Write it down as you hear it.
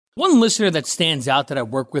One listener that stands out that I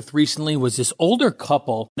worked with recently was this older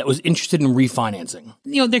couple that was interested in refinancing.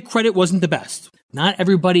 Their credit wasn't the best. Not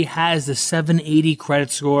everybody has the 780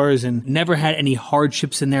 credit scores and never had any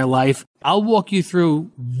hardships in their life. I'll walk you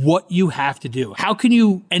through what you have to do. How can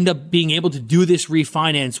you end up being able to do this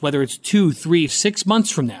refinance, whether it's 2, 3, 6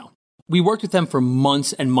 months from now? We worked with them for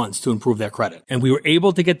months and months to improve their credit, and we were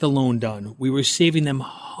able to get the loan done. We were saving them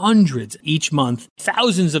hundreds each month,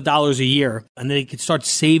 thousands of dollars a year, and they could start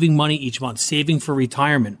saving money each month, saving for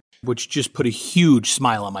retirement, which just put a huge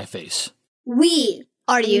smile on my face. We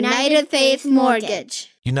are United Faith Mortgage.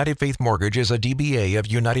 United Faith Mortgage is a DBA of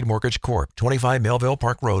United Mortgage Corp., 25 Melville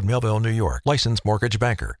Park Road, Melville, New York. Licensed mortgage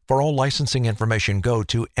banker. For all licensing information, go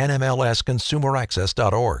to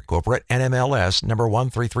nmlsconsumeraccess.org. Corporate NMLS number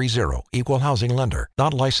 1330. Equal housing lender.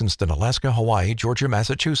 Not licensed in Alaska, Hawaii, Georgia,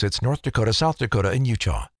 Massachusetts, North Dakota, South Dakota, and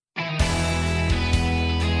Utah.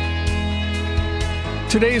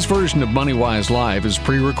 Today's version of MoneyWise Live is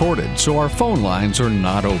pre-recorded, so our phone lines are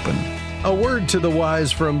not open. A word to the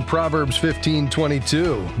wise from Proverbs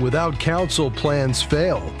 15:22. Without counsel, plans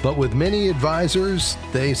fail, but with many advisors,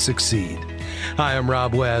 they succeed. Hi, I'm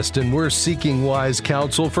Rob West, and we're seeking wise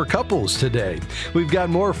counsel for couples today. We've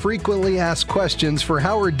got more frequently asked questions for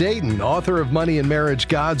Howard Dayton, author of Money and Marriage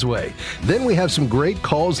God's Way. Then we have some great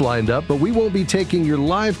calls lined up, but we won't be taking your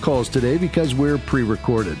live calls today because we're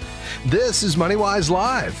pre-recorded. This is MoneyWise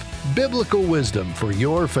Live, biblical wisdom for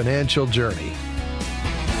your financial journey.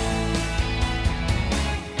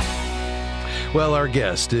 Well, our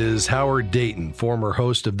guest is Howard Dayton, former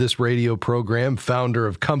host of this radio program, founder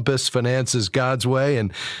of Compass Finances God's Way,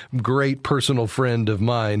 and great personal friend of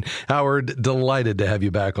mine. Howard, delighted to have you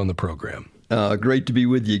back on the program. Great to be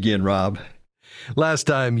with you again, Rob. Last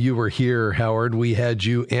time you were here, Howard, we had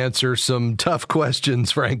you answer some tough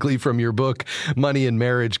questions, frankly, from your book, Money and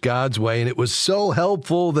Marriage God's Way, and it was so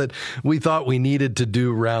helpful that we thought we needed to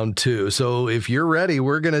do round 2. So if you're ready,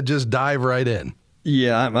 we're going to just dive right in.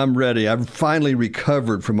 Yeah, I'm ready. I've finally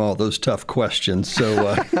recovered from all those tough questions.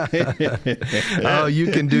 So, oh,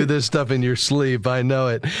 you can do this stuff in your sleep. I know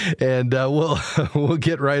it. And we'll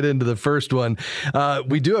get right into the first one.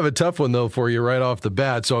 We do have a tough one, though, for you right off the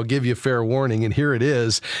bat, so I'll give you fair warning. And here it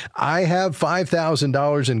is. I have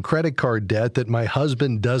 $5,000 in credit card debt that my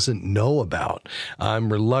husband doesn't know about.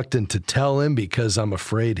 I'm reluctant to tell him because I'm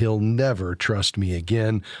afraid he'll never trust me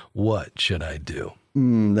again. What should I do?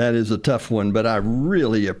 That is a tough one, but I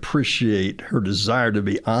really appreciate her desire to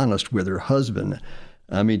be honest with her husband.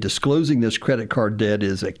 I mean, disclosing this credit card debt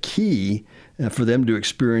is a key for them to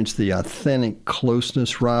experience the authentic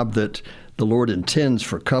closeness, Rob, that the Lord intends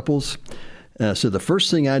for couples. So the first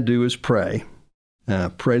thing I do is pray.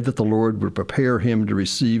 Pray that the Lord would prepare him to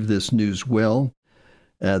receive this news well.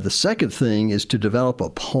 The second thing is to develop a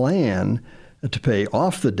plan to pay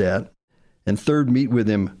off the debt. And third, meet with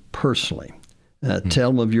him personally. Tell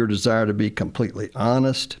him of your desire to be completely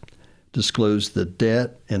honest, disclose the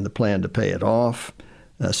debt and the plan to pay it off,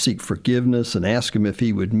 seek forgiveness, and ask him if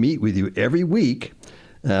he would meet with you every week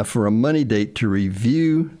for a money date to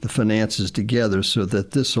review the finances together so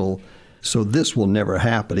this will never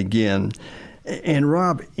happen again. And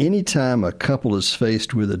Rob, anytime a couple is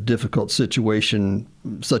faced with a difficult situation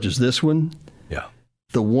such as this one,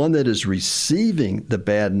 the one that is receiving the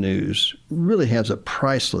bad news really has a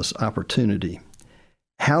priceless opportunity.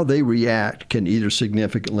 How they react can either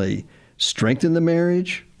significantly strengthen the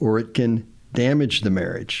marriage or it can damage the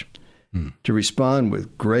marriage. To respond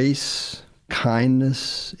with grace,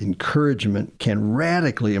 kindness, encouragement can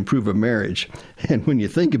radically improve a marriage. And when you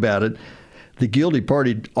think about it, the guilty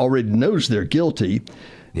party already knows they're guilty.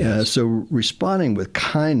 Yes. So responding with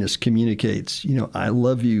kindness communicates, I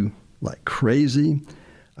love you like crazy.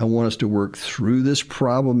 I want us to work through this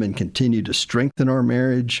problem and continue to strengthen our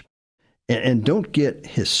marriage. And don't get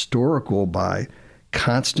historical by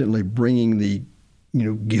constantly bringing the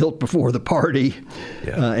guilt before the party.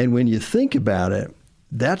 Yeah. And when you think about it,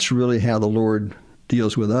 that's really how the Lord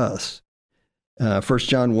deals with us. 1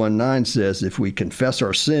 John 1:9 says, if we confess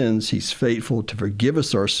our sins, he's faithful to forgive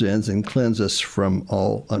us our sins and cleanse us from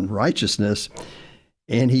all unrighteousness.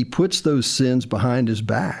 And he puts those sins behind his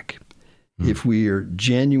back. If we are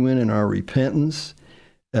genuine in our repentance,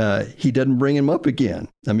 he doesn't bring him up again.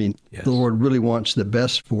 I mean, Yes. The Lord really wants the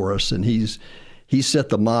best for us, and he's set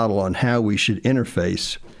the model on how we should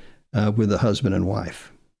interface with a husband and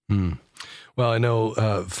wife. Well, I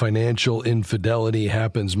know financial infidelity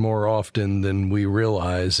happens more often than we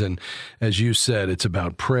realize. And as you said, it's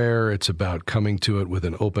about prayer. It's about coming to it with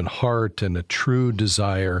an open heart and a true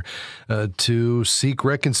desire to seek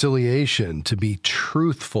reconciliation, to be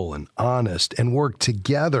truthful and honest and work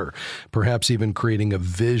together, perhaps even creating a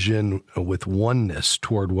vision with oneness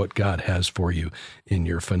toward what God has for you in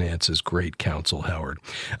your finances. Great counsel, Howard.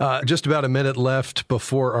 Just about a minute left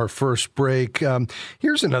before our first break.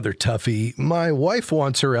 Here's another toughie. My wife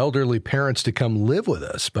wants her elderly parents to come live with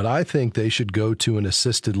us, but I think they should go to an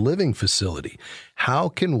assisted living facility. How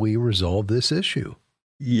can we resolve this issue?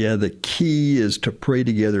 Yeah, the key is to pray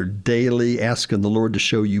together daily, asking the Lord to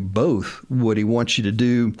show you both what He wants you to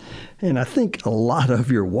do. And I think a lot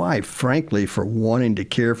of your wife, frankly, for wanting to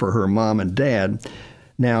care for her mom and dad.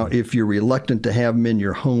 Now, if you're reluctant to have them in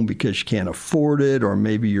your home because you can't afford it, or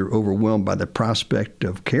maybe you're overwhelmed by the prospect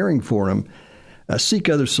of caring for them, seek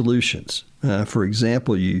other solutions. For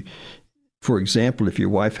example, if your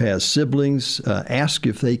wife has siblings, ask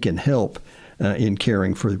if they can help in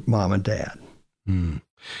caring for mom and dad.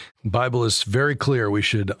 The Bible is very clear. We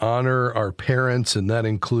should honor our parents, and that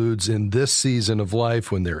includes in this season of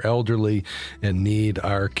life when they're elderly and need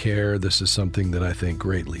our care. This is something that I think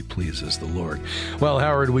greatly pleases the Lord. Well,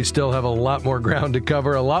 Howard, we still have a lot more ground to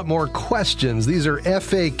cover, a lot more questions. These are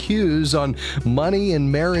FAQs on Money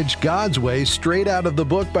and Marriage God's Way, straight out of the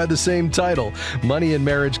book by the same title, Money and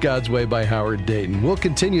Marriage God's Way by Howard Dayton. We'll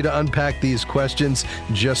continue to unpack these questions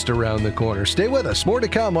just around the corner. Stay with us. More to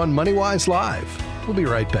come on MoneyWise Live. We'll be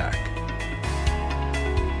right back.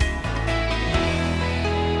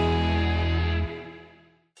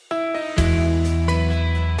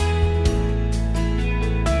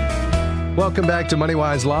 Welcome back to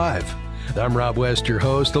MoneyWise Live. I'm Rob West, your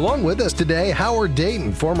host. Along with us today, Howard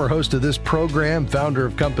Dayton, former host of this program, founder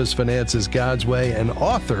of Compass Finance's God's Way, and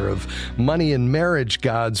author of Money and Marriage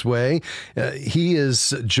God's Way. He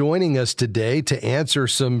is joining us today to answer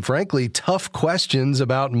some, frankly, tough questions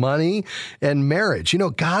about money and marriage. You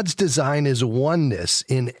know, God's design is oneness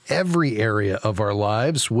in every area of our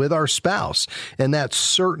lives with our spouse, and that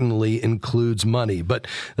certainly includes money. But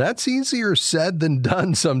that's easier said than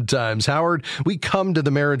done sometimes. Howard, we come to the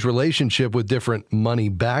marriage relationship with different money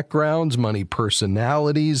backgrounds, money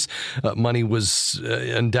personalities. Money was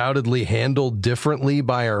undoubtedly handled differently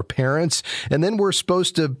by our parents. And then we're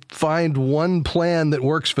supposed to find one plan that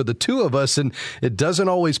works for the two of us. And it doesn't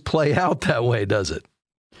always play out that way, does it?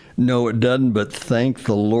 No, it doesn't. But thank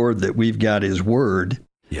the Lord that we've got His Word,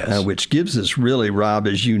 yes, which gives us really, Rob,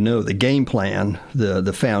 as you know, the game plan,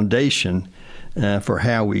 the foundation for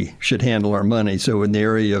how we should handle our money. So in the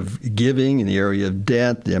area of giving, in the area of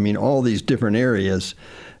debt, all these different areas,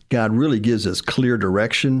 God really gives us clear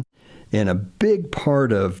direction. And a big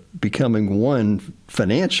part of becoming one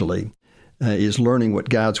financially is learning what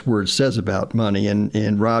God's Word says about money.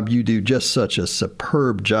 And Rob, you do just such a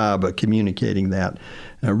superb job of communicating that.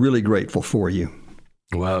 Really grateful for you.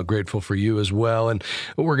 Well, grateful for you as well. And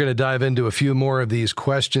we're going to dive into a few more of these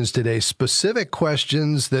questions today, specific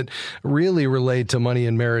questions that really relate to money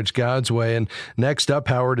and marriage God's way. And next up,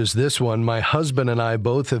 Howard, is this one. My husband and I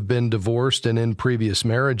both have been divorced and in previous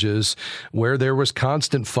marriages where there was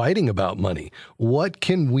constant fighting about money. What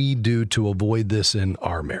can we do to avoid this in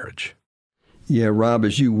our marriage? Yeah, Rob,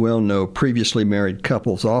 as you well know, previously married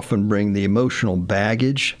couples often bring the emotional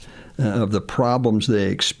baggage of the problems they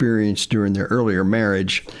experienced during their earlier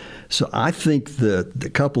marriage. So I think that the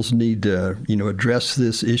couples need to, address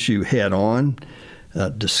this issue head on,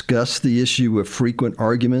 discuss the issue of frequent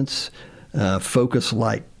arguments, focus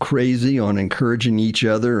like crazy on encouraging each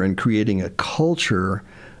other and creating a culture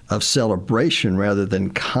of celebration rather than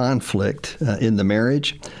conflict in the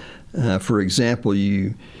marriage. For example,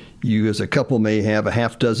 you as a couple may have a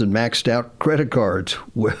half dozen maxed out credit cards.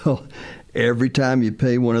 Well, every time you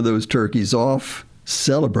pay one of those turkeys off,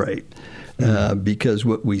 celebrate. Because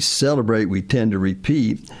what we celebrate, we tend to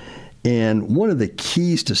repeat. And one of the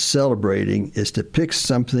keys to celebrating is to pick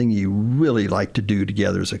something you really like to do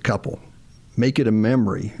together as a couple. Make it a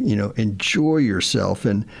memory, enjoy yourself.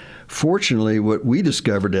 And fortunately, what we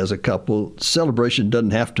discovered as a couple, celebration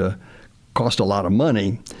doesn't have to cost a lot of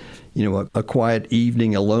money. A quiet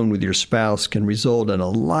evening alone with your spouse can result in a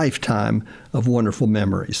lifetime of wonderful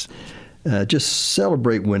memories. Just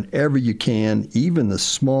celebrate whenever you can, even the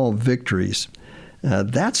small victories.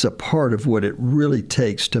 That's a part of what it really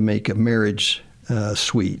takes to make a marriage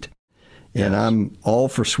sweet. And I'm all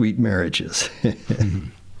for sweet marriages.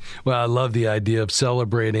 Well, I love the idea of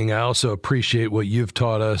celebrating. I also appreciate what you've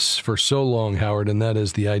taught us for so long, Howard, and that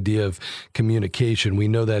is the idea of communication. We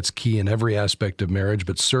know that's key in every aspect of marriage,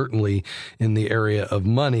 but certainly in the area of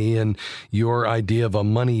money. And your idea of a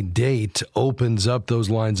money date opens up those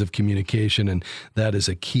lines of communication, and that is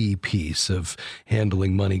a key piece of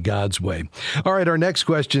handling money God's way. All right, our next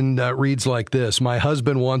question reads like this. My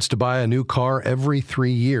husband wants to buy a new car every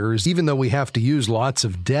 3 years, even though we have to use lots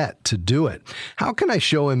of debt to do it. How can I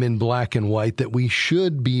show him in black and white that we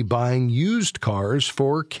should be buying used cars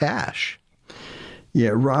for cash?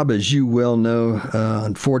 Yeah, Rob, as you well know,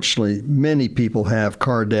 unfortunately, many people have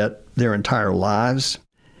car debt their entire lives.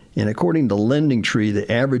 And according to Lending Tree,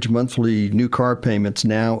 the average monthly new car payment's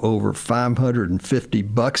now over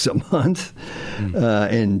 $550 a month.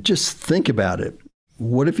 And just think about it.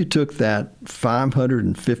 What if you took that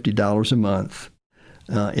 $550 a month,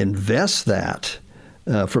 invest that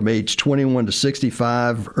from age 21 to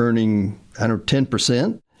 65, earning,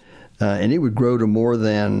 10%, and it would grow to more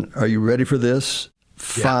than, are you ready for this?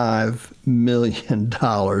 $5 million.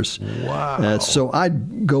 Wow. So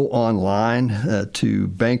I'd go online to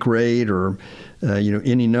Bankrate or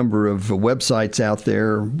any number of websites out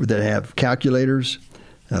there that have calculators.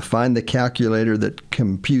 Find the calculator that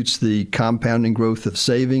computes the compounding growth of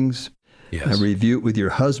savings. Yes. Review it with your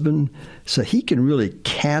husband so he can really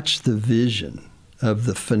catch the vision of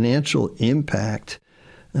the financial impact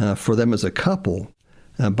for them as a couple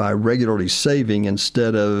by regularly saving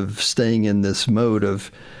instead of staying in this mode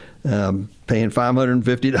of paying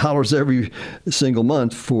 $550 every single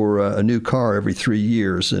month for a new car every 3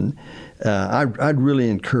 years. And I'd really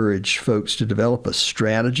encourage folks to develop a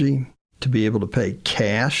strategy to be able to pay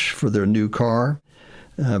cash for their new car.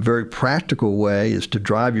 A very practical way is to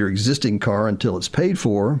drive your existing car until it's paid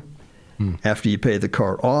for. After you pay the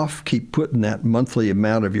car off, keep putting that monthly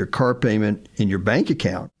amount of your car payment in your bank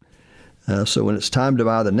account. So when it's time to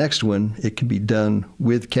buy the next one, it can be done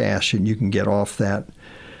with cash, and you can get off that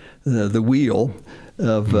the wheel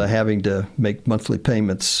of having to make monthly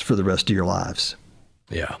payments for the rest of your lives.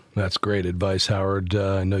 Yeah, that's great advice, Howard.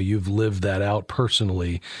 I know you've lived that out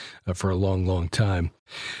personally for a long, long time.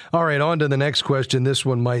 All right, on to the next question. This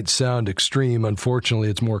one might sound extreme. Unfortunately,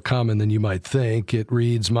 it's more common than you might think. It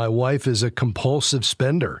reads, my wife is a compulsive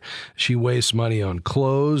spender. She wastes money on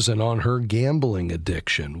clothes and on her gambling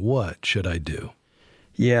addiction. What should I do?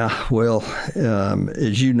 Yeah, well,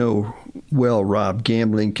 as you know well, Rob,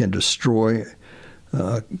 gambling can destroy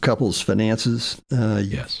couples' finances.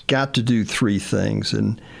 Yes. Got to do three things,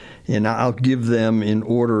 and I'll give them in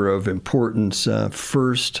order of importance.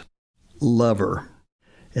 First, love her,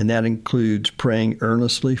 and that includes praying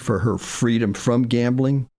earnestly for her freedom from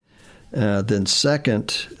gambling. Then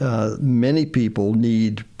second, many people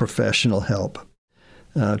need professional help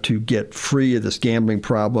to get free of this gambling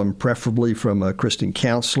problem, preferably from a Christian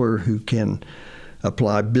counselor who can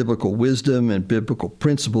apply biblical wisdom and biblical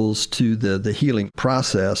principles to the healing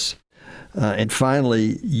process. And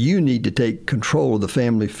finally, you need to take control of the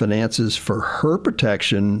family finances for her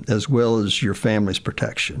protection as well as your family's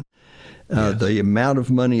protection. Yes. The amount of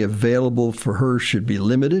money available for her should be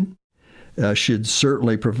limited, should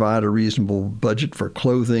certainly provide a reasonable budget for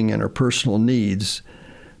clothing and her personal needs,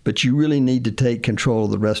 but you really need to take control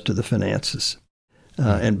of the rest of the finances.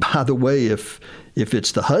 And by the way, if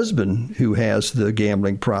it's the husband who has the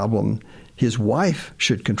gambling problem, his wife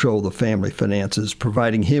should control the family finances,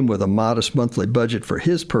 providing him with a modest monthly budget for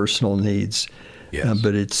his personal needs. Yes.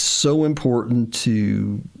 But it's so important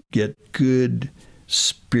to get good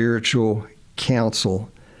spiritual counsel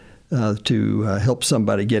to help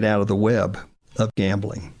somebody get out of the web of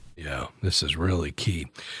gambling. Yeah, this is really key.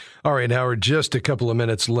 All right, Howard, just a couple of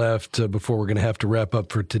minutes left before we're going to have to wrap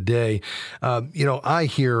up for today. I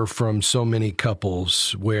hear from so many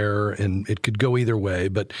couples where, and it could go either way,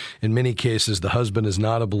 but in many cases, the husband is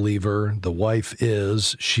not a believer. The wife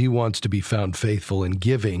is. She wants to be found faithful in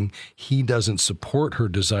giving. He doesn't support her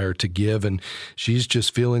desire to give, and she's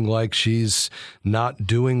just feeling like she's not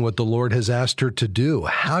doing what the Lord has asked her to do.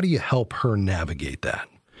 How do you help her navigate that?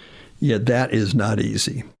 Yeah, that is not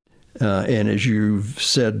easy. And as you've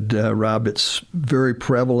said, Rob, it's very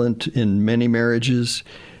prevalent in many marriages.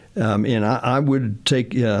 And I would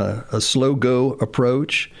take a slow go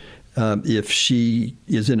approach. If she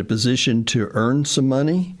is in a position to earn some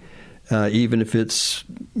money, even if it's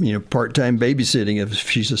part-time babysitting, if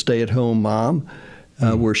she's a stay-at-home mom,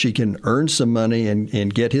 where she can earn some money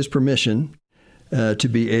and get his permission to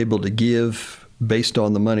be able to give based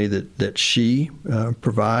on the money that she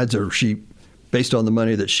provides, or based on the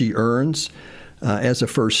money that she earns, as a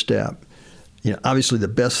first step. Obviously the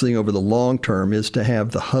best thing over the long term is to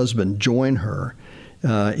have the husband join her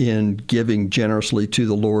in giving generously to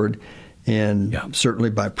the Lord. And certainly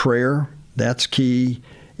by prayer, that's key.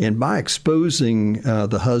 And by exposing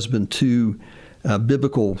the husband to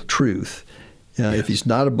biblical truth. If he's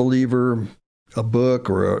not a believer, a book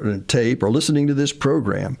or a tape or listening to this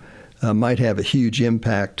program might have a huge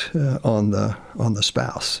impact on the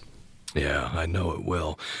spouse. Yeah, I know it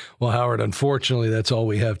will. Well, Howard, unfortunately, that's all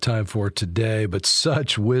we have time for today, but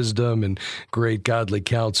such wisdom and great godly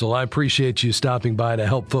counsel. I appreciate you stopping by to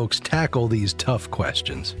help folks tackle these tough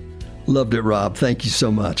questions. Loved it, Rob. Thank you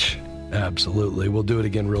so much. Absolutely. We'll do it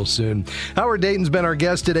again real soon. Howard Dayton's been our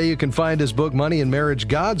guest today. You can find his book, Money and Marriage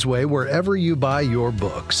God's Way, wherever you buy your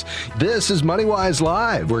books. This is MoneyWise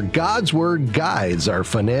Live, where God's Word guides our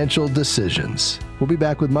financial decisions. We'll be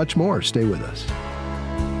back with much more. Stay with us.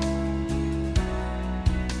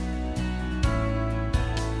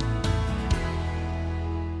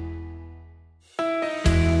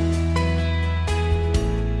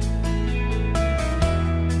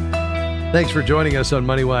 Thanks for joining us on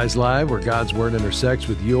MoneyWise Live, where God's Word intersects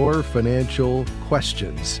with your financial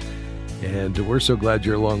questions. And we're so glad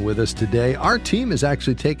you're along with us today. Our team is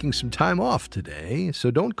actually taking some time off today,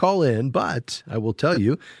 so don't call in, but I will tell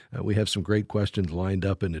you, we have some great questions lined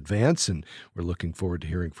up in advance, and we're looking forward to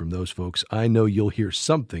hearing from those folks. I know you'll hear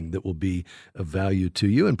something that will be of value to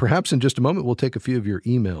you, and perhaps in just a moment, we'll take a few of your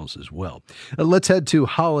emails as well. Let's head to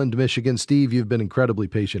Holland, Michigan. Steve, you've been incredibly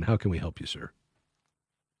patient. How can we help you, sir?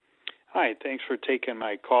 Hi, thanks for taking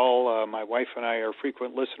my call. My wife and I are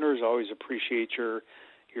frequent listeners. Always appreciate your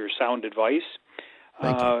sound advice.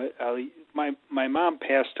 Thank you. My mom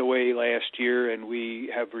passed away last year, and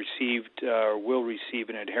we have received or will receive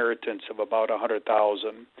an inheritance of about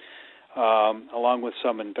 $100,000, along with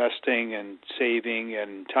some investing and saving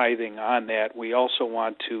and tithing on that. We also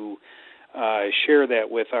want to share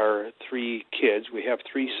that with our 3 kids. We have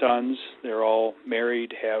 3 sons. They're all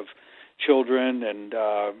married, have children, and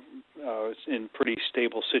in pretty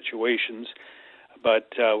stable situations, but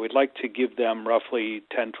we'd like to give them roughly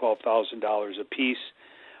 $10,000-$12,000 apiece.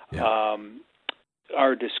 Yeah.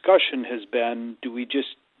 Our discussion has been, do we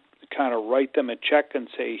just kind of write them a check and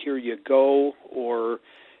say, here you go, or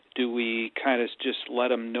do we kind of just let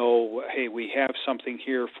them know, hey, we have something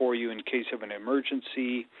here for you in case of an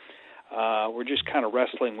emergency? We're just kind of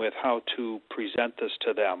wrestling with how to present this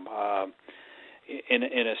to them. In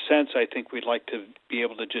a sense, I think we'd like to be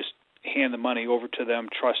able to just hand the money over to them,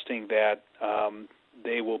 trusting that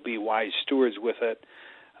they will be wise stewards with it,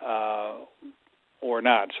 or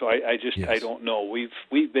not. So I don't know.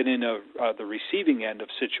 We've been in the receiving end of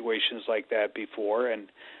situations like that before, and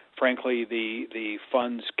frankly, the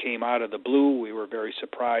funds came out of the blue. We were very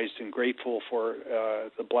surprised and grateful for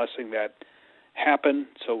the blessing that happened.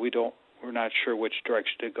 So we're not sure which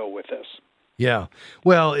direction to go with this. Yeah.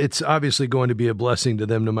 Well, it's obviously going to be a blessing to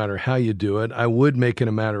them no matter how you do it. I would make it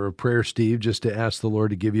a matter of prayer, Steve, just to ask the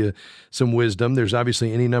Lord to give you some wisdom. There's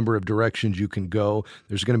obviously any number of directions you can go.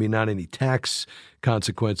 There's going to be not any tax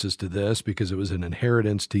consequences to this because it was an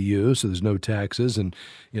inheritance to you, so there's no taxes. And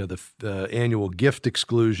the annual gift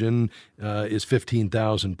exclusion is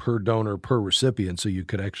 $15,000 per donor per recipient, so you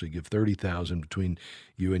could actually give $30,000 between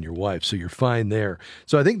you and your wife. So you're fine there.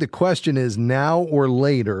 So I think the question is now or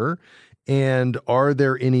later. And are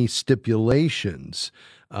there any stipulations,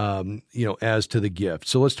 as to the gift?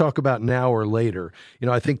 So let's talk about now or later.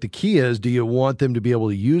 I think the key is, do you want them to be able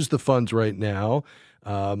to use the funds right now?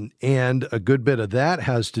 And a good bit of that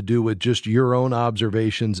has to do with just your own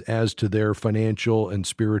observations as to their financial and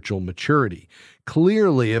spiritual maturity.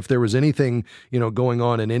 Clearly, if there was anything, going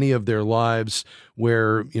on in any of their lives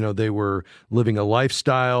where, they were living a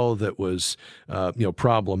lifestyle that was,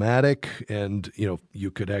 problematic and,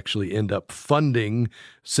 you could actually end up funding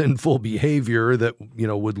sinful behavior that,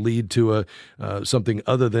 would lead to something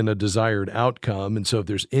other than a desired outcome. And so if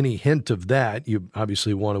there's any hint of that, you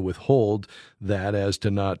obviously want to withhold that as to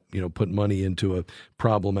not, put money into a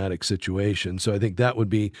problematic situation. So I think that would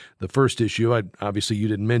be the first issue. Obviously, you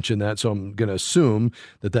didn't mention that, so I'm going to assume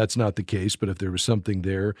that that's not the case. But if there was something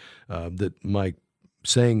there that Mike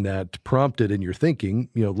saying that prompted in your thinking,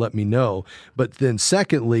 let me know. But then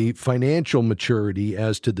secondly, financial maturity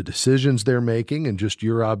as to the decisions they're making and just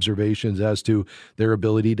your observations as to their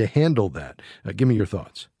ability to handle that. Give me your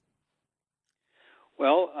thoughts.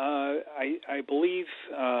 Well, I believe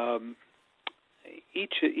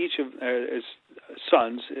each of his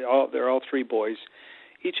sons, they're all 3 boys,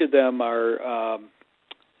 each of them are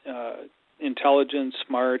intelligent,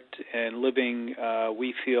 smart, and living,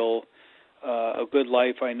 we feel, a good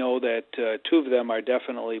life. I know that 2 of them are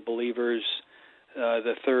definitely believers.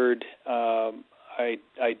 The third, I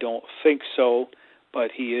don't think so,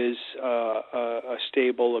 but he is a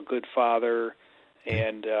stable, a good father,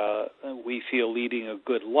 and we feel leading a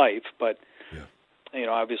good life. But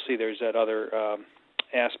obviously there's that other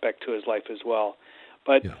aspect to his life as well.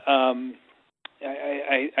 But I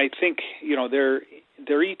think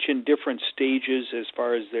they're each in different stages as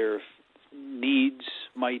far as their needs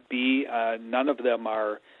might be. None of them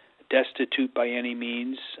are destitute by any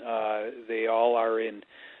means. They all are in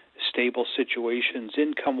stable situations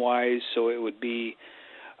income-wise, so it would be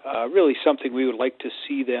really something we would like to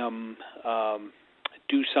see them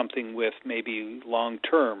do something with, maybe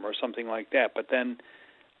long-term or something like that. But then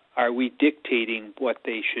are we dictating what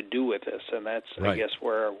they should do with this? And that's, I guess,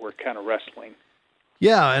 where we're kind of wrestling.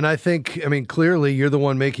 Yeah, and I think, clearly you're the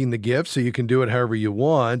one making the gift, so you can do it however you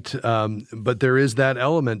want. But there is that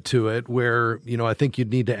element to it where, I think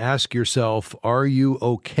you'd need to ask yourself, are you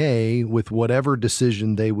okay with whatever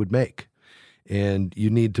decision they would make? And you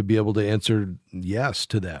need to be able to answer yes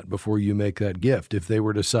to that before you make that gift. If they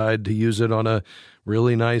were to decide to use it on a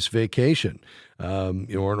really nice vacation,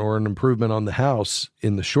 or an improvement on the house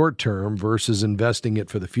in the short term versus investing it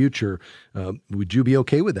for the future, would you be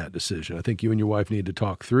okay with that decision? I think you and your wife need to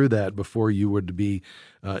talk through that before you would be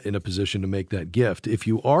in a position to make that gift. If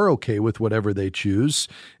you are okay with whatever they choose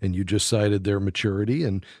and you just cited their maturity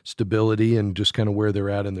and stability and just kind of where they're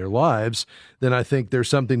at in their lives, then I think there's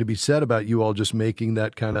something to be said about you all just making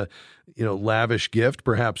that kind of lavish gift.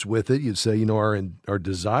 Perhaps with it, you'd say, our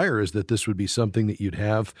desire is that this would be something that you'd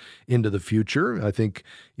have into the future. I think,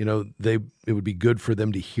 it would be good for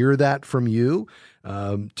them to hear that from you,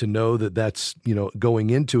 to know that that's, going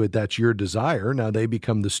into it, that's your desire. Now they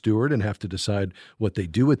become the steward and have to decide what they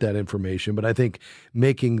do with that information. But I think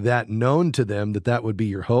making that known to them that would be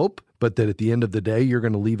your hope, but that at the end of the day, you're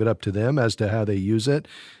going to leave it up to them as to how they use it.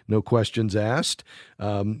 No questions asked.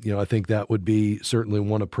 I think that would be certainly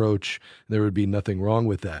one approach. There would be nothing wrong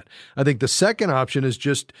with that. I think the second option is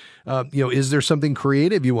just, is there something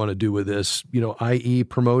creative you want to do with this, i.e.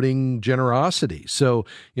 promoting generosity? So,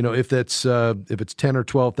 if it's $10,000 or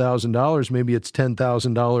 $12,000, maybe it's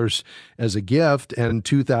 $10,000 as a gift and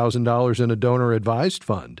 $2,000 in a donor advised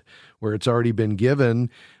fund where it's already been given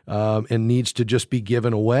and needs to just be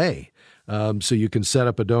given away. So you can set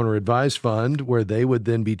up a donor advised fund where they would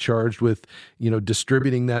then be charged with,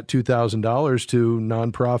 distributing that $2,000 to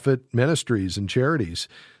nonprofit ministries and charities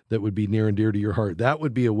that would be near and dear to your heart. That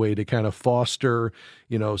would be a way to kind of foster,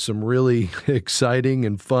 some really exciting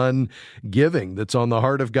and fun giving that's on the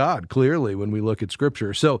heart of God, clearly, when we look at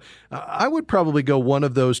Scripture. So I would probably go one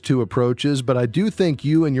of those two approaches, but I do think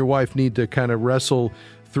you and your wife need to kind of wrestle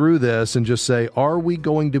through this and just say, are we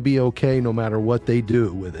going to be okay no matter what they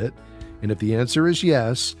do with it? And if the answer is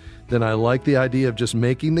yes, then I like the idea of just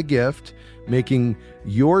making the gift, making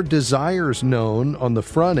your desires known on the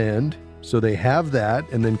front end so they have that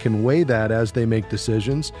and then can weigh that as they make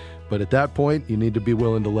decisions. But at that point, you need to be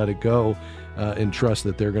willing to let it go and trust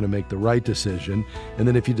that they're going to make the right decision. And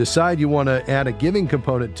then if you decide you want to add a giving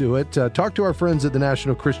component to it, talk to our friends at the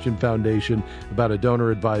National Christian Foundation about a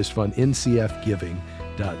donor advised fund,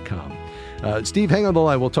 ncfgiving.com. Steve, hang on the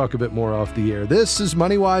line. We'll talk a bit more off the air. This is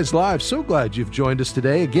MoneyWise Live. So glad you've joined us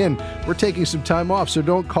today. Again, we're taking some time off, so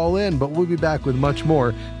don't call in, but we'll be back with much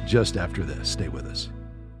more just after this. Stay with us.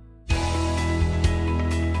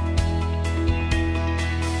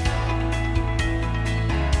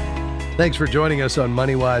 Thanks for joining us on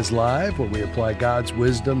MoneyWise Live, where we apply God's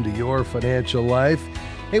wisdom to your financial life.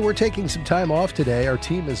 Hey, we're taking some time off today. Our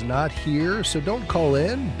team is not here, so don't call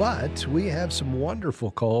in, but we have some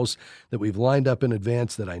wonderful calls that we've lined up in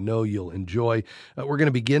advance that I know you'll enjoy. We're going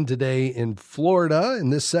to begin today in Florida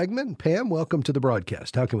in this segment. Pam, welcome to the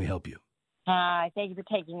broadcast. How can we help you? Hi, thank you for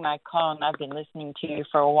taking my call, and I've been listening to you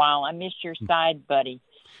for a while. I miss your side buddy.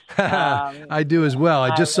 I do as well.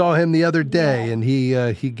 I just saw him the other day, and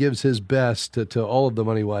he gives his best to all of the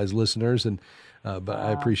MoneyWise listeners, and but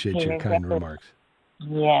I appreciate your kind remarks.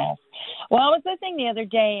 Yes. Well, I was listening the other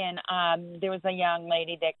day, and there was a young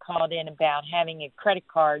lady that called in about having a credit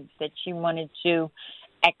card that she wanted to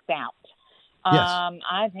X out. Yes.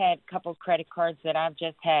 I've had a couple of credit cards that I've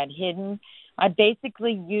just had hidden. I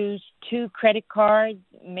basically used 2 credit cards,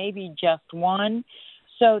 maybe just one.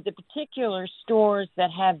 So the particular stores that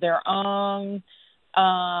have their own,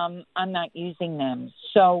 I'm not using them.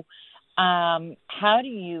 So how do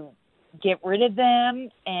you get rid of them,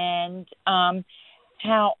 and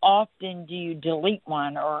how often do you delete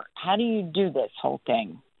one, or how do you do this whole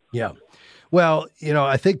thing? Yeah. Well,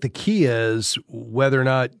 I think the key is whether or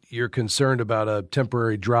not you're concerned about a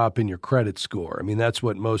temporary drop in your credit score. I mean, that's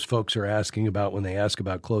what most folks are asking about when they ask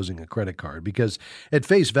about closing a credit card, because at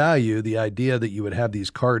face value, the idea that you would have these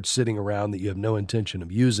cards sitting around that you have no intention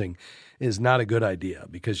of using is not a good idea,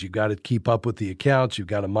 because you've got to keep up with the accounts. You've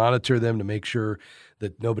got to monitor them to make sure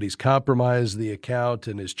that nobody's compromised the account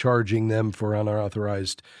and is charging them for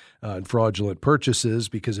unauthorized and fraudulent purchases,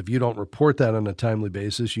 because if you don't report that on a timely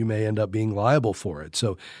basis, you may end up being liable for it.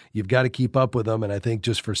 So you've got to keep up with them. And I think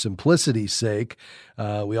just for simplicity's sake,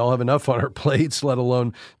 we all have enough on our plates, let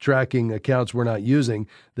alone tracking accounts we're not using,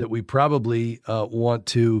 that we probably want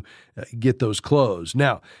to get those closed.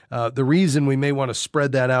 Now, the reason we may want to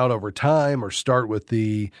spread that out over time or start with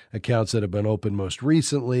the accounts that have been opened most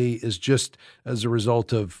recently is just as a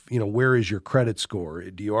result of, where is your credit score?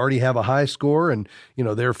 Do you already have a high score? And,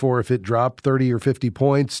 therefore, if it dropped 30 or 50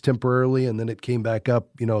 points temporarily and then it came back up,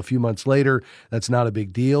 a few months later, that's not a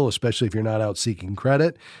big deal, especially if you're not out seeking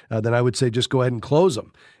credit. Then I would say just go ahead and close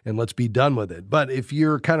them and let's be done with it. But if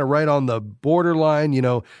you're kind of right on the borderline,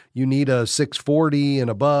 you need a 640 and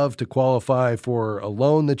above to qualify for a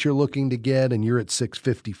loan that you're looking to get, and you're at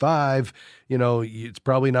 655, it's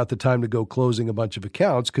probably not the time to go closing a bunch of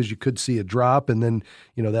accounts, because you could see a drop, and then,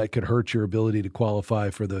 that could hurt your ability to qualify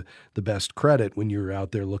for the best credit when you're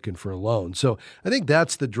out there looking for a loan. So I think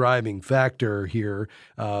that's the driving factor here.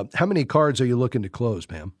 How many cards are you looking to close,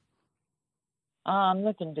 ma'am? I'm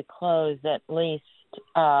looking to close at least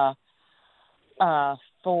 4.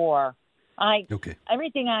 Okay.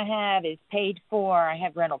 Everything I have is paid for. I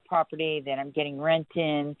have rental property that I'm getting rent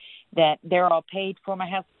in, that they're all paid for. My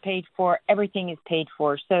house is paid for. Everything is paid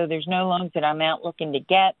for. So there's no loans that I'm out looking to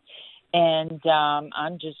get. And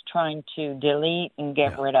I'm just trying to delete and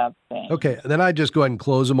get rid of things. Okay. Then I just go ahead and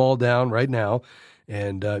close them all down right now.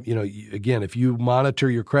 And, again, if you monitor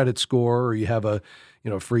your credit score, or you have a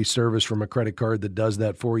free service from a credit card that does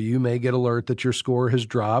that for you, you may get alert that your score has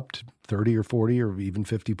dropped 30 or 40 or even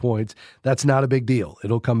 50 points. That's not a big deal.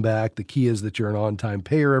 It'll come back. The key is that you're an on-time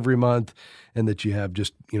payer every month and that you have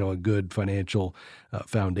just, a good financial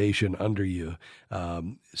foundation under you.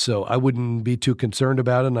 So I wouldn't be too concerned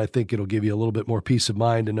about it. And I think it'll give you a little bit more peace of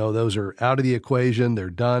mind to know those are out of the equation. They're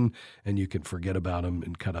done, and you can forget about them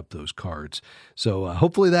and cut up those cards. So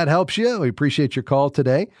hopefully that helps you. We appreciate your call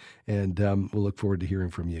today, and we'll look forward to hearing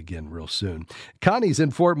from you again real soon. Connie's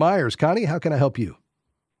in Fort Myers. Connie, how can I help you?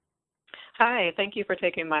 Hi, thank you for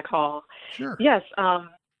taking my call. Sure. Yes,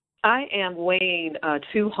 I am weighing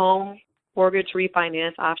 2 home mortgage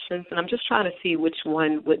refinance options, and I'm just trying to see which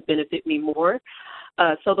one would benefit me more.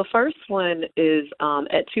 So the first one is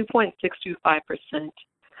at 2.625%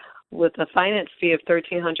 with a finance fee of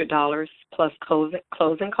 $1,300 plus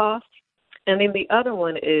closing costs. And then the other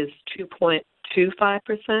one is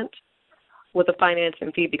 2.25% with a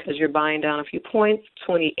financing fee, because you're buying down a few points,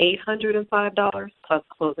 $2,805 plus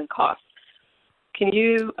closing costs. Can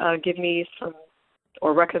you give me some,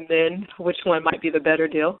 or recommend which one might be the better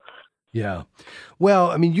deal? Yeah.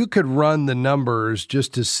 Well, I mean, you could run the numbers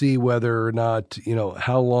just to see whether or not,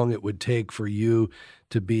 how long it would take for you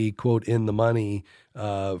to be, quote, in the money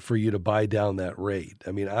for you to buy down that rate.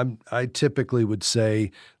 I mean, I typically would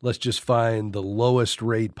say, let's just find the lowest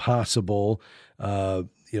rate possible,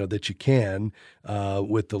 that you can,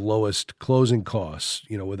 with the lowest closing costs,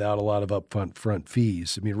 without a lot of upfront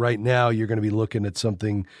fees. I mean, right now you're going to be looking at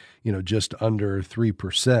something, just under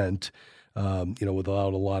 3%,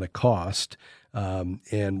 without a lot of cost,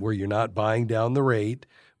 and where you're not buying down the rate,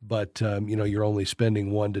 but, you're only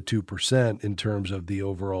spending 1 to 2% in terms of the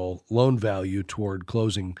overall loan value toward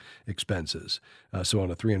closing expenses. So on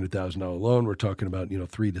a $300,000 loan, we're talking about,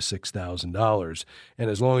 $3,000 to $6,000. And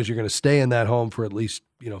as long as you're going to stay in that home for at least,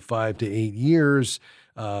 5 to 8 years,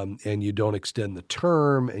 and you don't extend the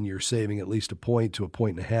term, and you're saving at least 1 point to 1.5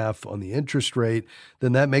 points on the interest rate,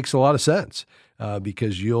 then that makes a lot of sense,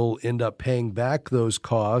 because you'll end up paying back those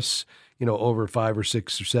costs, over 5 or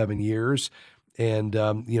 6 or 7 years. And,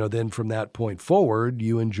 then from that point forward,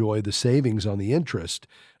 you enjoy the savings on the interest,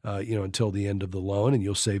 until the end of the loan, and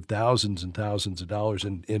you'll save thousands and thousands of dollars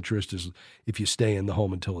in interest if you stay in the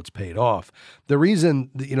home until it's paid off. The reason,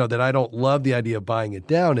 that I don't love the idea of buying it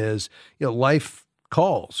down is, life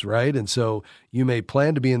calls, right? And so you may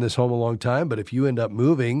plan to be in this home a long time, but if you end up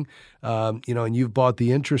moving, and you've bought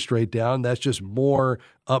the interest rate down, that's just more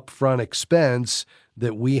upfront expense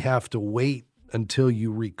that we have to wait until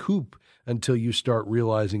you recoup, until you start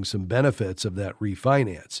realizing some benefits of that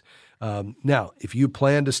refinance. Now, if you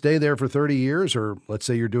plan to stay there for 30 years, or let's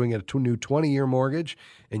say you're doing a new 20-year mortgage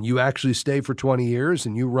and you actually stay for 20 years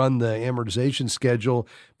and you run the amortization schedule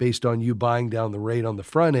based on you buying down the rate on the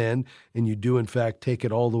front end, and you do, in fact, take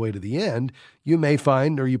it all the way to the end, you may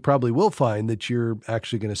find, or you probably will find, that you're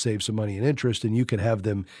actually going to save some money in interest, and you can have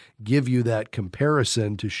them give you that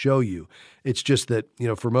comparison to show you. It's just that,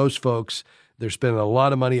 for most folks, they're spending a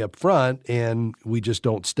lot of money up front, and we just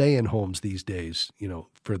don't stay in homes these days,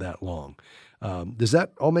 for that long. Does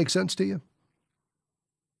that all make sense to you?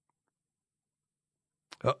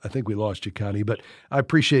 Oh, I think we lost you, Connie, but I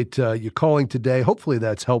appreciate you calling today. Hopefully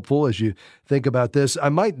that's helpful as you think about this. I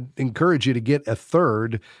might encourage you to get a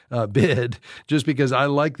third bid, just because I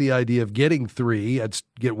like the idea of getting 3. I'd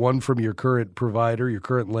get 1 from your current provider, your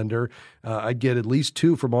current lender. I'd get at least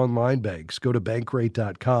 2 from online banks. Go to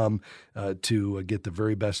bankrate.com to get the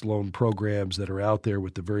very best loan programs that are out there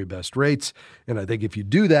with the very best rates. And I think if you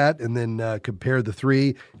do that and then compare the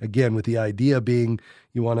 3, again, with the idea being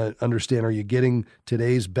you want to understand, are you getting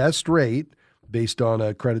today's best rate based on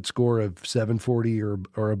a credit score of 740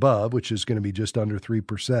 or above, which is going to be just under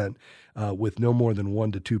 3%, with no more than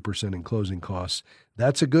 1 to 2% in closing costs?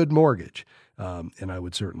 That's a good mortgage. And I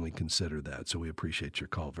would certainly consider that. So we appreciate your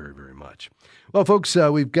call very, very much. Well, folks,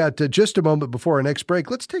 we've got just a moment before our next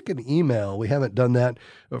break. Let's take an email. We haven't done that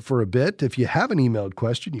for a bit. If you have an emailed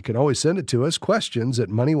question, you can always send it to us,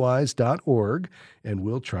 questions@moneywise.org, and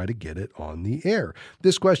we'll try to get it on the air.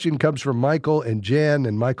 This question comes from Michael and Jan,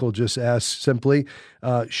 and Michael just asks simply,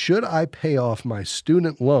 should I pay off my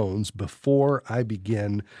student loans before I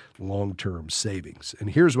begin long-term savings?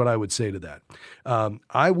 And here's what I would say to that.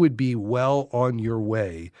 I would be well on your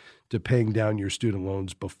way to paying down your student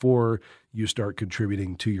loans before you start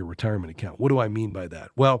contributing to your retirement account. What do I mean by that?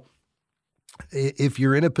 Well, if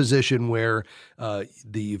you're in a position where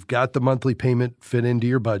you've got the monthly payment fit into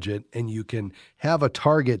your budget and you can have a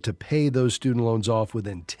target to pay those student loans off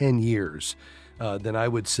within 10 years, then I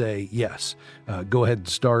would say yes. Go ahead and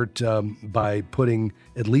start by putting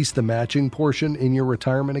at least the matching portion in your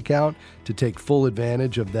retirement account to take full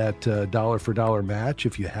advantage of that dollar-for-dollar match.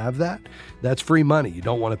 If you have that, that's free money. You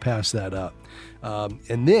don't want to pass that up.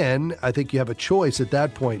 And then I think you have a choice at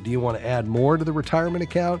that point. Do you want to add more to the retirement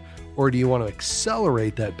account, or do you want to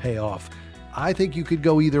accelerate that payoff? I think you could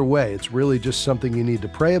go either way. It's really just something you need to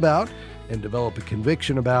pray about and develop a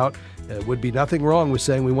conviction about. It would be nothing wrong with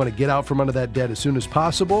saying we want to get out from under that debt as soon as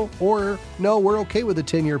possible, or no, we're okay with a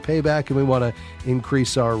 10-year payback and we want to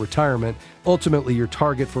increase our retirement. Ultimately, your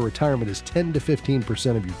target for retirement is 10 to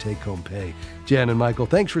 15% of your take-home pay. Jan and Michael,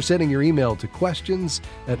 thanks for sending your email to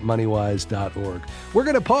questions@moneywise.org. We're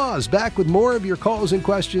going to pause, back with more of your calls and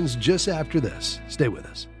questions just after this. Stay with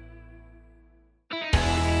us.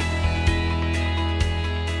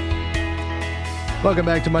 Welcome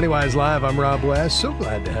back to MoneyWise Live. I'm Rob West. So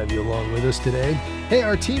glad to have you along with us today. Hey,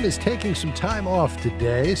 our team is taking some time off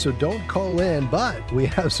today, so don't call in, but we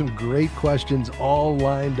have some great questions all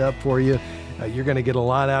lined up for you. You're going to get a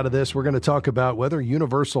lot out of this. We're going to talk about whether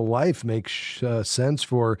universal life makes sense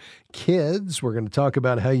for kids. We're going to talk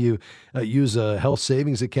about how you use a health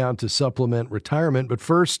savings account to supplement retirement. But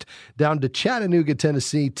first, down to Chattanooga,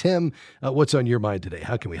 Tennessee. Tim, what's on your mind today?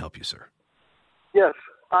 How can we help you, sir? Yes.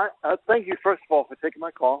 I thank you, first of all, for taking my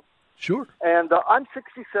call. Sure. And I'm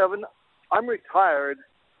 67. I'm retired,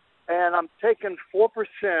 and I'm taking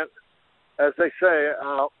 4%, as they say.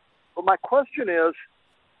 But my question is,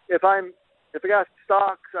 if I got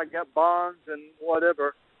stocks, I got bonds, and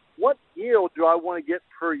whatever, what yield do I want to get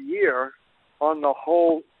per year on the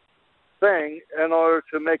whole thing in order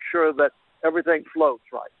to make sure that everything floats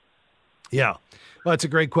right? Yeah. Well, that's a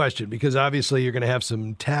great question, because obviously you're going to have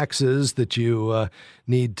some taxes that you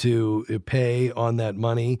need to pay on that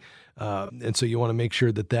money. And so you want to make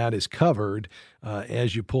sure that that is covered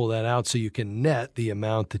as you pull that out so you can net the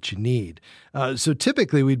amount that you need. So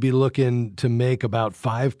typically we'd be looking to make about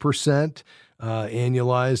 5%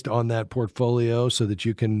 annualized on that portfolio so that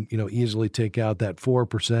you can, easily take out that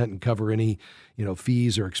 4% and cover any,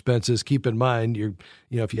 fees or expenses. Keep in mind,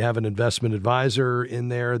 if you have an investment advisor in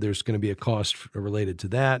there, there's going to be a cost related to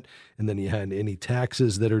that. And then you have any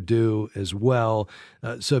taxes that are due as well.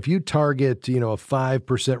 So if you target, a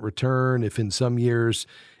 5% return, if in some years,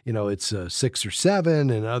 it's 6 or 7,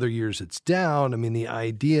 and other years it's down. I mean, the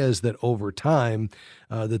idea is that over time,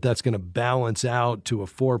 that's going to balance out to a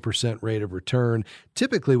 4% rate of return,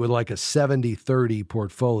 typically with like a 70-30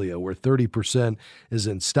 portfolio, where 30% is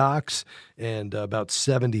in stocks and about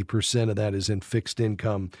 70% of that is in fixed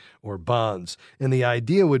income or bonds. And the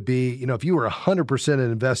idea would be, if you were 100%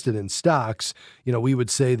 invested in stocks, we would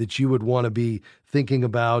say that you would want to be thinking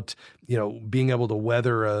about, being able to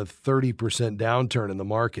weather a 30% downturn in the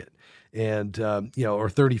market. And, or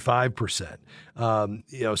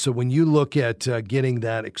 35%. So when you look at getting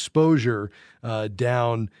that exposure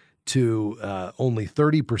down to only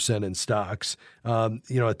 30% in stocks,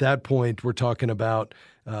 at that point, we're talking about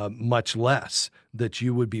much less that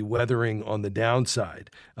you would be weathering on the downside,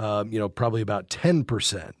 probably about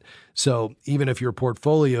 10%. So even if your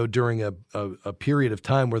portfolio during a period of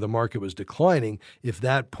time where the market was declining, if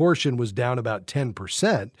that portion was down about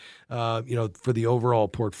 10%, for the overall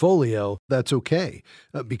portfolio, that's okay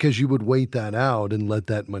because you would wait that out and let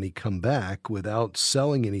that money come back without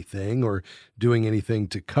selling anything or doing anything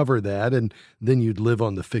to cover that. And then you'd live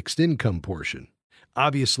on the fixed income portion.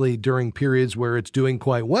 Obviously, during periods where it's doing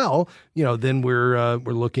quite well, then we're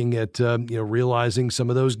looking at realizing some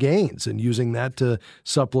of those gains and using that to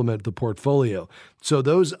supplement the portfolio. So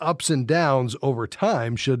those ups and downs over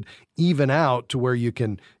time should even out to where you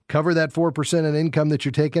can cover that 4% in income that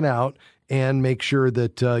you're taking out and make sure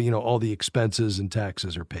that all the expenses and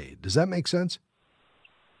taxes are paid. Does that make sense?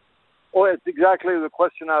 Well, it's exactly the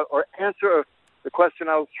question answer of the question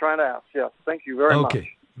I was trying to ask. Yes, thank you very much. Okay.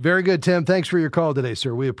 Very good, Tim. Thanks for your call today,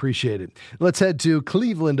 sir. We appreciate it. Let's head to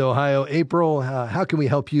Cleveland, Ohio. April, how can we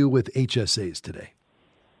help you with HSAs today?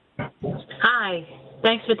 Hi.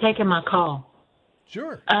 Thanks for taking my call.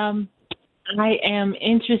 Sure. I am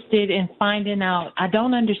interested in finding out. I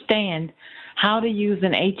don't understand how to use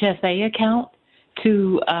an HSA account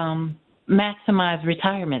to maximize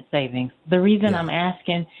retirement savings. The reason I'm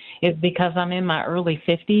asking is because I'm in my early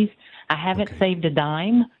 50s. I haven't saved a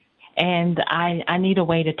dime. And I need a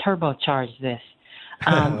way to turbocharge this.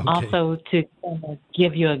 Also, to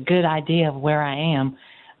give you a good idea of where I am,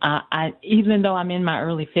 even though I'm in my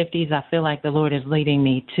early 50s, I feel like the Lord is leading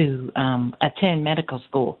me to attend medical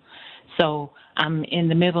school. So I'm in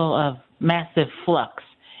the middle of massive flux,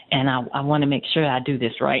 and I want to make sure I do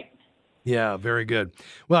this right. Yeah, very good.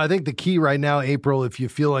 Well, I think the key right now, April, if you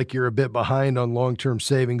feel like you're a bit behind on long-term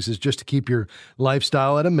savings, is just to keep your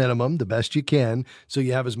lifestyle at a minimum, the best you can, so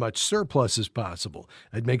you have as much surplus as possible.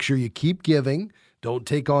 I'd make sure you keep giving, don't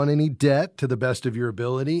take on any debt to the best of your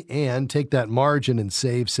ability, and take that margin and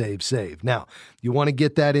save. Now, you want to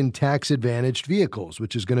get that in tax-advantaged vehicles,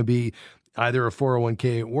 which is going to be either a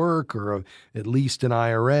 401k at work or at least an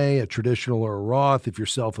IRA, a traditional or a Roth. If you're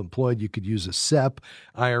self-employed, you could use a SEP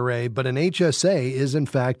IRA. But an HSA is, in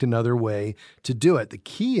fact, another way to do it. The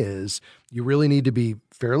key is you really need to be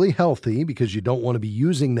fairly healthy because you don't want to be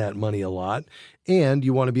using that money a lot, and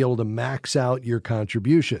you want to be able to max out your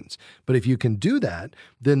contributions. But if you can do that,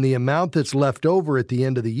 then the amount that's left over at the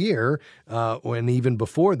end of the year, and even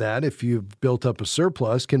before that, if you've built up a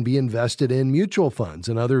surplus, can be invested in mutual funds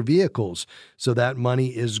and other vehicles. So that money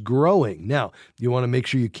is growing. Now, you want to make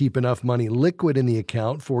sure you keep enough money liquid in the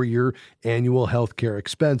account for your annual healthcare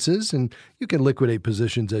expenses, and you can liquidate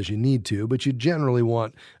positions as you need to, but you generally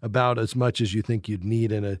want about as much as you think you'd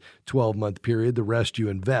need in a 12-month period. The rest you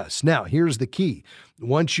invest. Now, here's the key.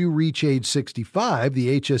 Once you reach age 65,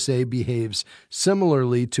 the HSA behaves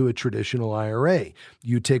similarly to a traditional IRA.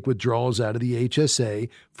 You take withdrawals out of the HSA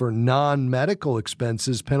for non-medical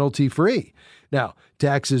expenses penalty-free. Now,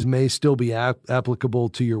 taxes may still be applicable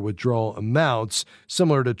to your withdrawal amounts,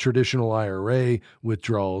 similar to traditional IRA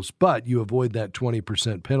withdrawals, but you avoid that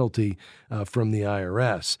 20% penalty from the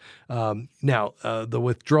IRS. Now, the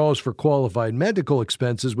withdrawals for qualified medical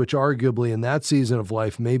expenses, which arguably in that season of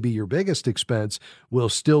life may be your biggest expense, will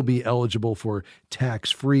still be eligible for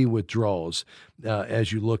tax-free withdrawals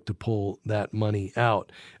as you look to pull that money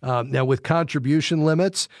out. Now, with contribution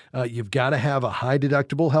limits, you've got to have a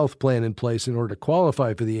high-deductible health plan in place in order to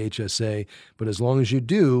qualify for the HSA, but as long as you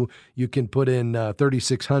do, you can put in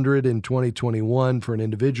 $3,600 in 2021 for an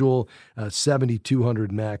individual,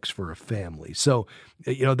 $7,200 max for a family. So,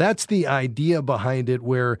 that's the idea behind it,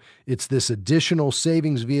 where it's this additional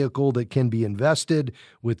savings vehicle that can be invested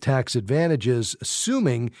with tax advantages,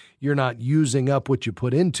 assuming you're not using up what you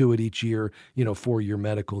put into it each year, for your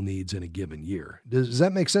medical needs in a given year. Does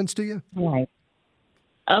that make sense to you? Right.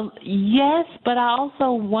 Yes, but I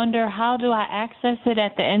also wonder, how do I access it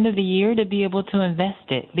at the end of the year to be able to invest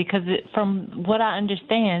it? Because from what I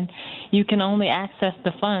understand, you can only access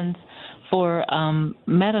the funds for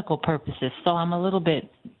medical purposes. So I'm a little bit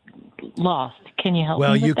lost. Can you help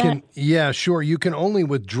me with that? Yeah, sure. You can only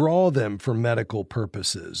withdraw them for medical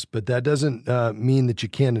purposes, but that doesn't mean that you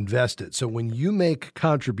can't invest it. So when you make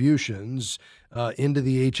contributions, into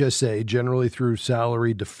the HSA, generally through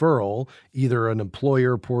salary deferral, either an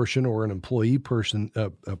employer portion or an employee portion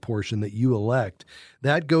that you elect.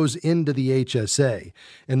 That goes into the HSA.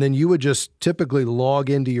 And then you would just typically log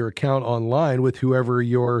into your account online with whoever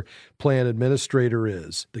your plan administrator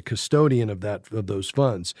is, the custodian of those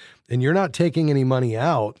funds. And you're not taking any money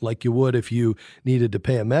out like you would if you needed to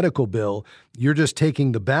pay a medical bill. You're just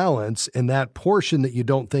taking the balance, and that portion that you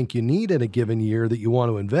don't think you need in a given year that you want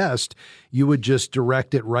to invest, you would just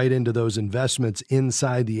direct it right into those investments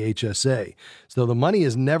inside the HSA. So the money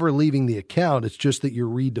is never leaving the account. It's just that you're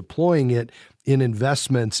redeploying it in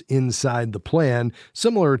investments inside the plan,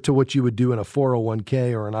 similar to what you would do in a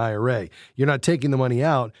 401k or an IRA. You're not taking the money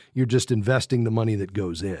out. You're just investing the money that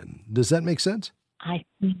goes in. Does that make sense?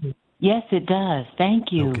 Yes, it does.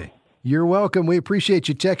 Thank you. Okay. You're welcome. We appreciate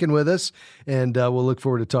you checking with us, and we'll look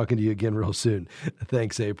forward to talking to you again real soon.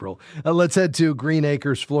 Thanks, April. Let's head to Green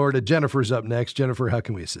Acres, Florida. Jennifer's up next. Jennifer, how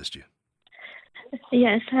can we assist you?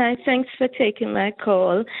 Yes, hi. Thanks for taking my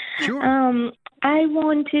call. Sure. I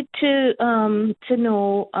wanted to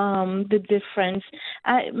know the difference.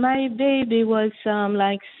 My baby was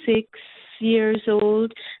like 6 years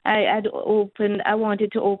old. I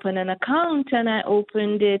wanted to open an account, and I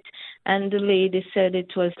opened it, and the lady said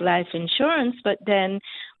it was life insurance. But then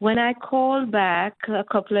when I called back a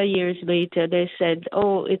couple of years later, they said,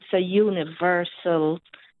 oh, it's a universal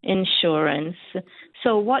insurance.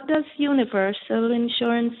 So what does universal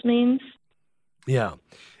insurance mean? Yeah.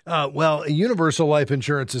 Well, universal life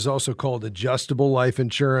insurance is also called adjustable life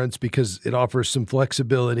insurance because it offers some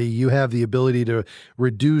flexibility. You have the ability to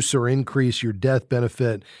reduce or increase your death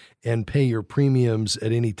benefit and pay your premiums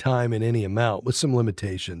at any time in any amount with some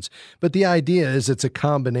limitations. But the idea is it's a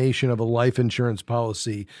combination of a life insurance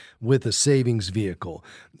policy with a savings vehicle.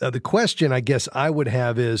 The question I guess I would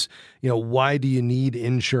have is, why do you need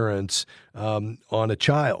insurance on a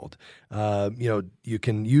child? You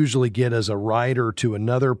can usually get as a rider to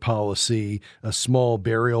another policy, a small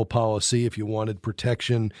burial policy if you wanted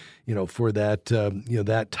protection, for that,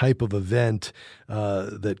 that type of event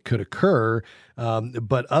that could occur.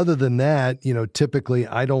 But other than that, typically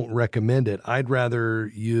I don't recommend it. I'd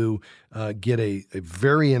rather you get a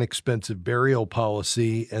very inexpensive burial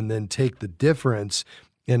policy and then take the difference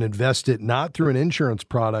and invest it not through an insurance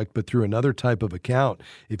product, but through another type of account.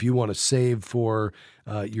 If you want to save for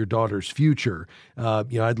your daughter's future,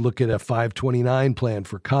 I'd look at a 529 plan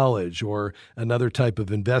for college or another type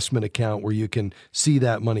of investment account where you can see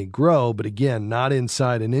that money grow. But again, not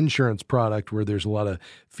inside an insurance product where there's a lot of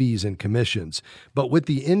fees and commissions. But with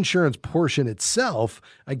the insurance portion itself,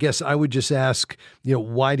 I guess I would just ask,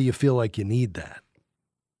 why do you feel like you need that?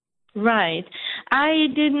 Right. I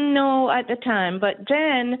didn't know at the time, but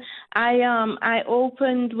then I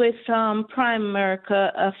opened with Prime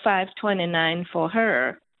America a 529 for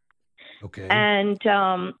her. Okay. And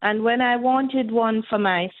when I wanted one for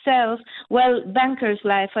myself, Bankers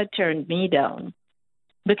Life had turned me down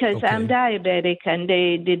because I'm diabetic and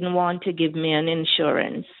they didn't want to give me an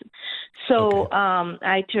insurance. So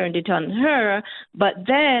I turned it on her, but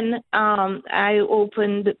then I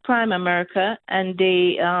opened Prime America, and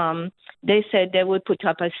they said they would put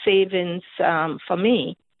up a savings for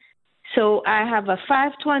me. So I have a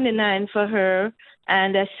 529 for her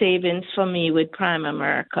and a savings for me with Prime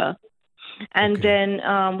America. And then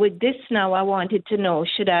with this now, I wanted to know,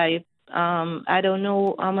 should I don't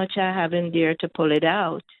know how much I have in there to pull it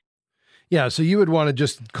out. Yeah, so you would want to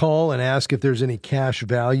just call and ask if there's any cash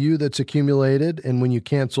value that's accumulated. And when you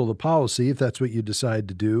cancel the policy, if that's what you decide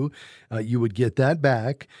to do, you would get that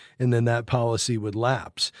back, and then that policy would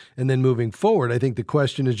lapse. And then moving forward, I think the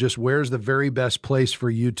question is just where's the very best place for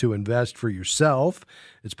you to invest for yourself?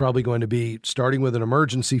 It's probably going to be starting with an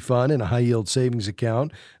emergency fund and a high-yield savings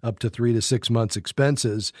account up to 3 to 6 months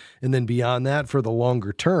expenses. And then beyond that, for the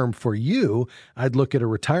longer term, for you, I'd look at a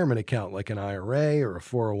retirement account like an IRA or a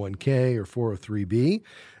 401k or 403b.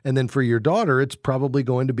 And then for your daughter, it's probably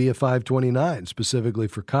going to be a 529, specifically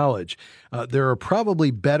for college. There are probably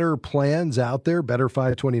better plans out there, better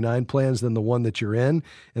 529 plans than the one that you're in.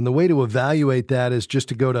 And the way to evaluate that is just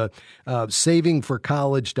to go to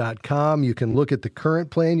savingforcollege.com. You can look at the current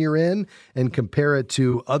plan you're in and compare it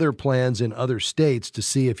to other plans in other states to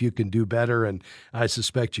see if you can do better. And I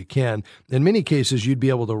suspect you can. In many cases, you'd be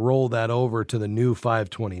able to roll that over to the new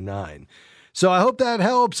 529. So I hope that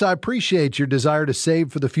helps. I appreciate your desire to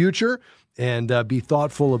save for the future and be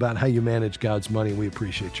thoughtful about how you manage God's money. We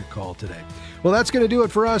appreciate your call today. Well, that's going to do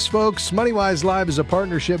it for us, folks. MoneyWise Live is a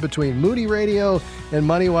partnership between Moody Radio and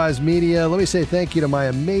MoneyWise Media. Let me say thank you to my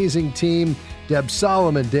amazing team, Deb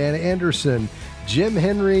Solomon, Dan Anderson, Jim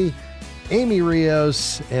Henry, Amy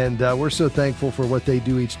Rios, and we're so thankful for what they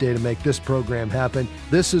do each day to make this program happen.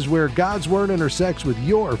 This is where God's Word intersects with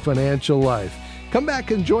your financial life. Come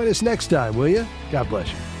back and join us next time, will you? God bless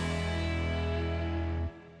you.